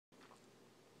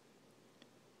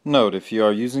Note, if you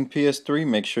are using PS3,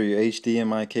 make sure your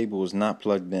HDMI cable is not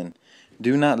plugged in.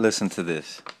 Do not listen to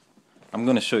this. I'm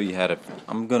gonna show you how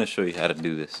to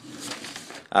do this.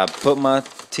 I put my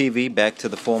TV back to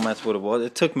the formats what it was.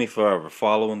 It took me forever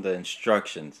following the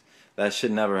instructions. That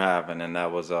should never happen, and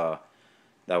that was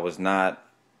not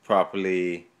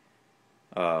properly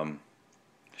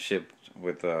shipped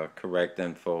with correct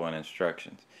info and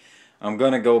instructions. I'm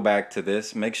gonna go back to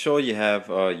this. Make sure you have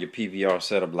your PVR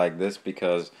set up like this,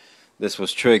 because this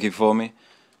was tricky for me.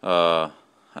 I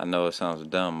know it sounds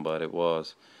dumb, but it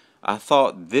was. I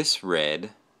thought this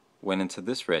red went into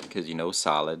this red because, you know,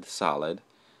 solid,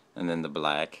 and then the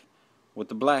black with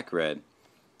the black red.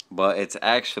 But it's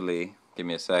actually, give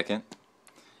me a second,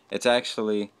 it's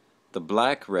actually the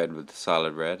black red with the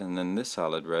solid red, and then this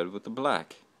solid red with the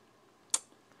black.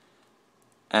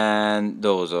 And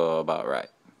those are about right.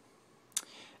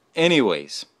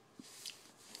 Anyways,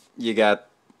 you gotta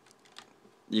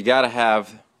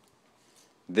have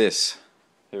this.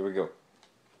 Here we go.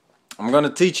 I'm gonna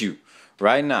teach you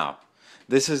right now.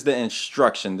 This is the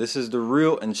instruction. This is the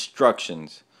real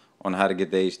instructions on how to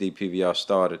get the HD PVR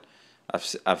started.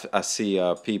 I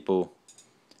see people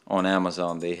on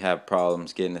Amazon, they have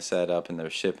problems getting it set up and they're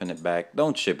shipping it back.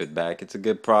 Don't ship it back. It's a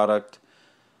good product.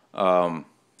 This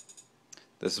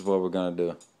is what we're gonna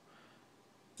do.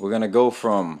 We're gonna go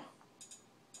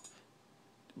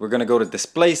to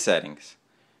display settings.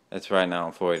 That's right now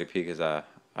on 480p because I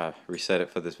reset it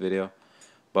for this video.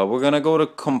 But we're gonna go to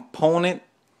component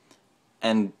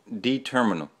and D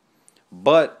terminal.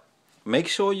 But make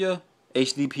sure your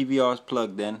HD PVR is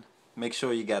plugged in. Make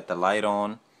sure you got the light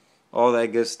on, all that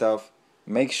good stuff.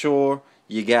 Make sure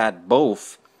you got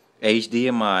both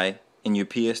HDMI in your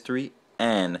PS3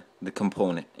 and the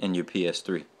component in your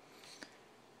PS3.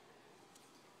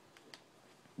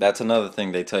 That's another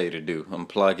thing they tell you to do.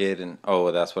 Unplug it and,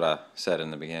 oh, that's what I said in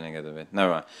the beginning of the video.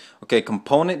 Never mind. Okay,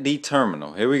 component D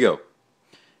terminal. Here we go.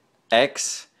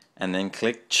 X, and then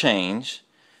click change,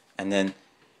 and then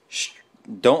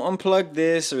don't unplug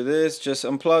this or this. Just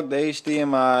unplug the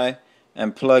HDMI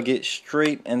and plug it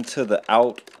straight into the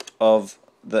out of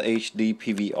the HD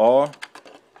PVR.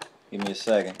 Give me a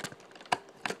second.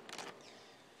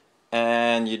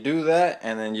 And you do that,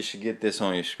 and then you should get this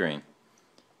on your screen.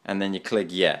 And then you click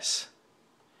yes.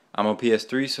 I'm on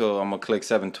PS3, so I'm gonna click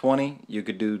 720. You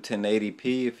could do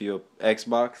 1080p if you're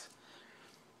Xbox.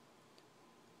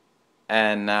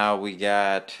 And now we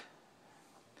got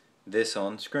this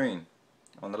on screen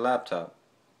on the laptop.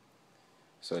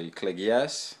 So you click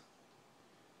yes,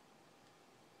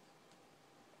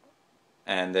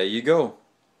 and there you go.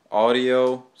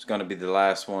 Audio is gonna be the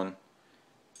last one.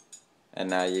 And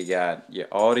now you got your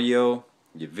audio,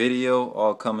 your video,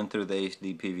 all coming through the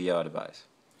HD PVR device.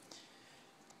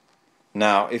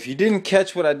 Now, if you didn't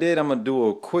catch what I did, I'm gonna do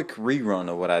a quick rerun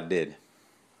of what I did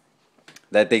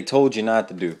that they told you not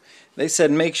to do. They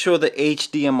said make sure the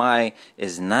HDMI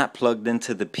is not plugged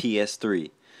into the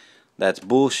PS3. That's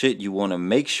bullshit. You want to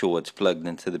make sure it's plugged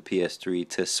into the PS3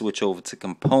 to switch over to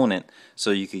component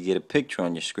so you can get a picture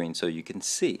on your screen so you can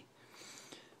see.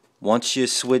 Once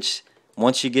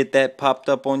you get that popped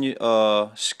up on your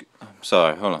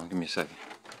sorry, hold on, give me a second.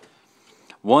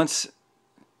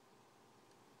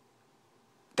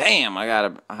 Damn,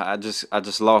 I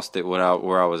just lost it where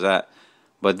I was at.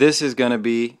 But this is gonna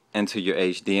be into your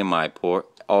HDMI port,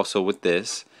 also with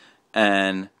this.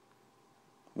 And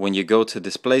when you go to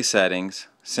display settings,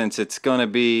 since it's gonna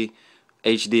be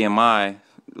HDMI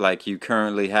like you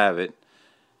currently have it,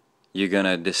 you're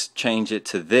gonna just change it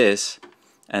to this,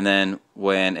 and then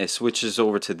when it switches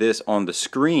over to this on the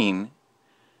screen,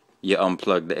 you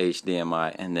unplug the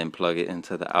HDMI and then plug it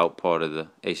into the out part of the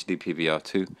HD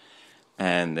PVR2,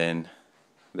 and then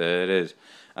there it is.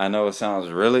 I know it sounds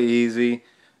really easy,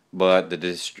 but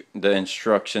the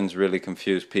instructions really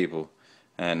confuse people,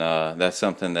 and that's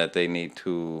something that they need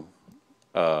to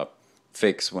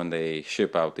fix when they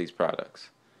ship out these products.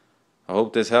 I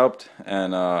hope this helped,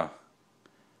 and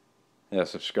yeah,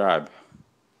 subscribe.